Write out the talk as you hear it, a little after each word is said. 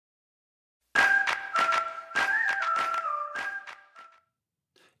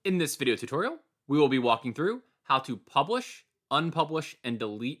In this video tutorial, we will be walking through how to publish, unpublish, and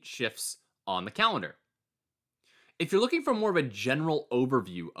delete shifts on the calendar. If you're looking for more of a general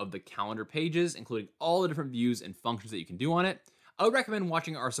overview of the calendar pages, including all the different views and functions that you can do on it, I would recommend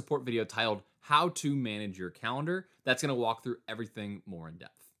watching our support video titled How to Manage Your Calendar. That's going to walk through everything more in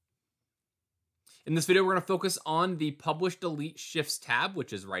depth. In this video, we're going to focus on the Publish Delete Shifts tab,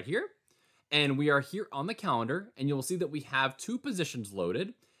 which is right here. And we are here on the calendar, and you'll see that we have two positions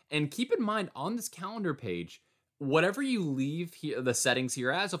loaded. And keep in mind, on this calendar page, whatever you leave here, the settings here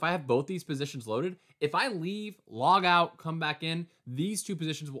as, so if I have both these positions loaded, if I leave, log out, come back in, these two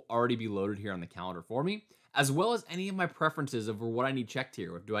positions will already be loaded here on the calendar for me, as well as any of my preferences over what I need checked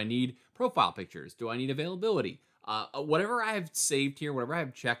here. Do I need profile pictures? Do I need availability? Whatever I have saved here, whatever I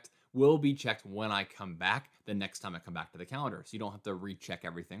have checked, will be checked when I come back the next time I come back to the calendar. So you don't have to recheck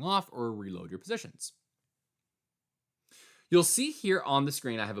everything off or reload your positions. You'll see here on the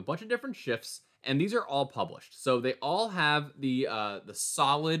screen, I have a bunch of different shifts, and these are all published. So they all have the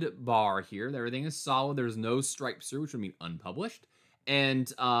solid bar here. Everything is solid. There's no stripes through, which would mean unpublished.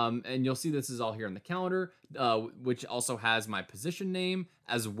 And you'll see this is all here in the calendar, which also has my position name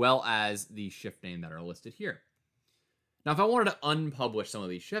as well as the shift name that are listed here. Now, if I wanted to unpublish some of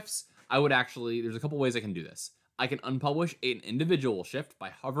these shifts, I would actually, there's a couple ways I can do this. I can unpublish an individual shift by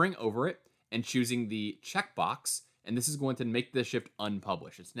hovering over it and choosing the checkbox, and this is going to make the shift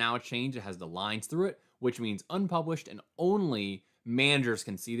unpublished. It's now a change. It has the lines through it, which means unpublished, and only managers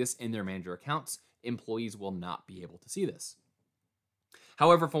can see this in their manager accounts. Employees will not be able to see this.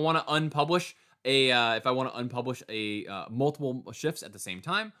 However, if I want to unpublish multiple shifts at the same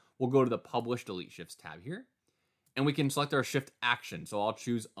time, we'll go to the Publish Delete Shifts tab here. And we can select our shift action. So I'll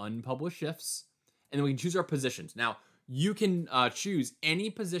choose unpublished shifts, and then we can choose our positions. Now, you can choose any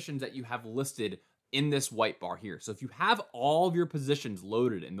positions that you have listed in this white bar here. So if you have all of your positions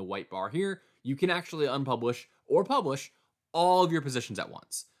loaded in the white bar here, you can actually unpublish or publish all of your positions at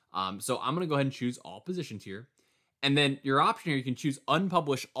once. So I'm gonna go ahead and choose all positions here. And then your option here, you can choose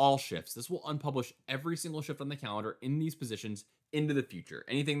unpublish all shifts. This will unpublish every single shift on the calendar in these positions into the future.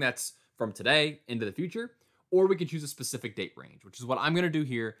 Anything that's from today into the future. Or we can choose a specific date range, which is what I'm going to do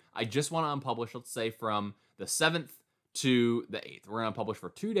here. I just want to unpublish, let's say, from the 7th to the 8th. We're going to unpublish for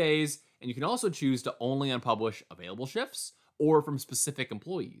 2 days, and you can also choose to only unpublish available shifts or from specific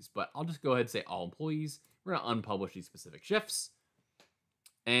employees. But I'll just go ahead and say all employees. We're going to unpublish these specific shifts,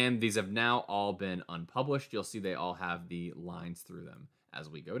 and these have now all been unpublished. You'll see they all have the lines through them as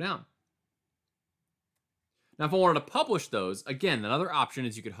we go down. Now, if I wanted to publish those, again, another option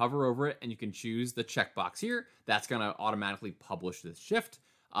is you could hover over it and you can choose the checkbox here. That's going to automatically publish this shift.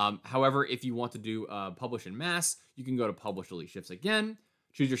 However, if you want to do publish in mass, you can go to Publish Delete Shifts again,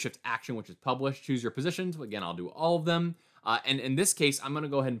 choose your shift action, which is publish, choose your positions. Again, I'll do all of them. And in this case, I'm going to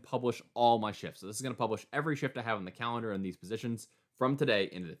go ahead and publish all my shifts. So this is going to publish every shift I have on the calendar in these positions from today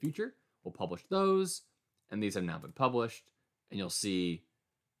into the future. We'll publish those, and these have now been published, and you'll see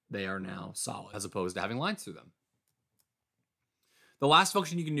they are now solid as opposed to having lines through them. The last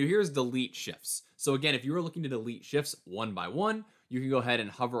function you can do here is delete shifts. So again, if you were looking to delete shifts one by one, you can go ahead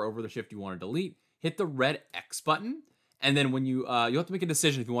and hover over the shift you want to delete, hit the red X button, and then when you have to make a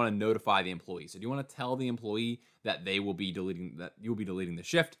decision if you want to notify the employee. So do you want to tell the employee that they will be deleting you'll be deleting the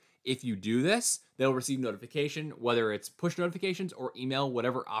shift? If you do this, they'll receive notification, whether it's push notifications or email,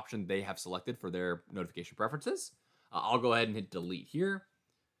 whatever option they have selected for their notification preferences. I'll go ahead and hit delete here,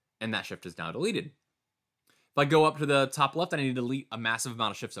 and that shift is now deleted. If I go up to the top left and I need to delete a massive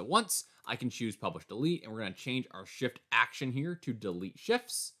amount of shifts at once, I can choose Publish Delete, and we're going to change our shift action here to delete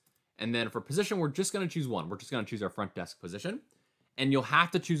shifts. And then for position, we're just going to choose one. We're just going to choose our front desk position. And you'll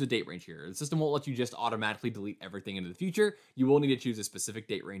have to choose a date range here. The system won't let you just automatically delete everything into the future. You will need to choose a specific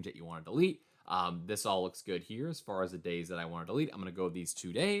date range that you want to delete. This all looks good here as far as the days that I want to delete. I'm going to go these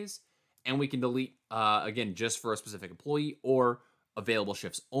 2 days. And we can delete, again, just for a specific employee or available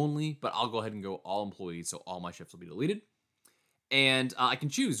shifts only, but I'll go ahead and go all employees, so all my shifts will be deleted. And I can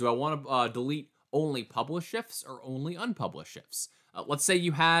choose, do I want to delete only published shifts or only unpublished shifts? Let's say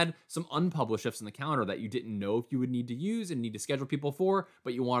you had some unpublished shifts in the calendar that you didn't know if you would need to use and need to schedule people for,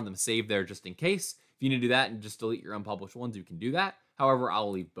 but you wanted them saved there just in case. If you need to do that and just delete your unpublished ones, you can do that. However,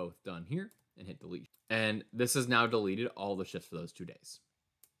 I'll leave both done here and hit delete. And this has now deleted all the shifts for those 2 days.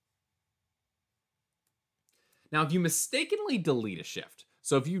 Now, if you mistakenly delete a shift,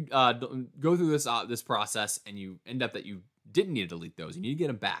 so if you go through this process and you end up that you didn't need to delete those, you need to get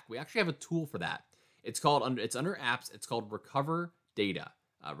them back. We actually have a tool for that. It's under apps. It's called Recover Data.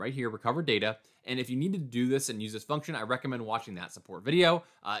 Right here, Recover Data. And if you need to do this and use this function, I recommend watching that support video.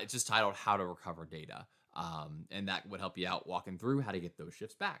 It's just titled How to Recover Data. And that would help you out walking through how to get those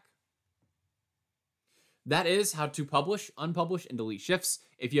shifts back. That is how to publish, unpublish, and delete shifts.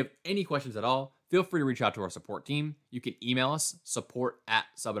 If you have any questions at all, feel free to reach out to our support team. You can email us,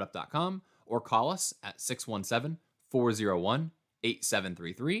 support@subitup.com, or call us at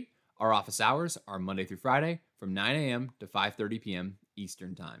 617-401-8733. Our office hours are Monday through Friday from 9 a.m. to 5:30 p.m.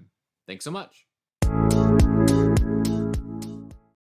 Eastern Time. Thanks so much.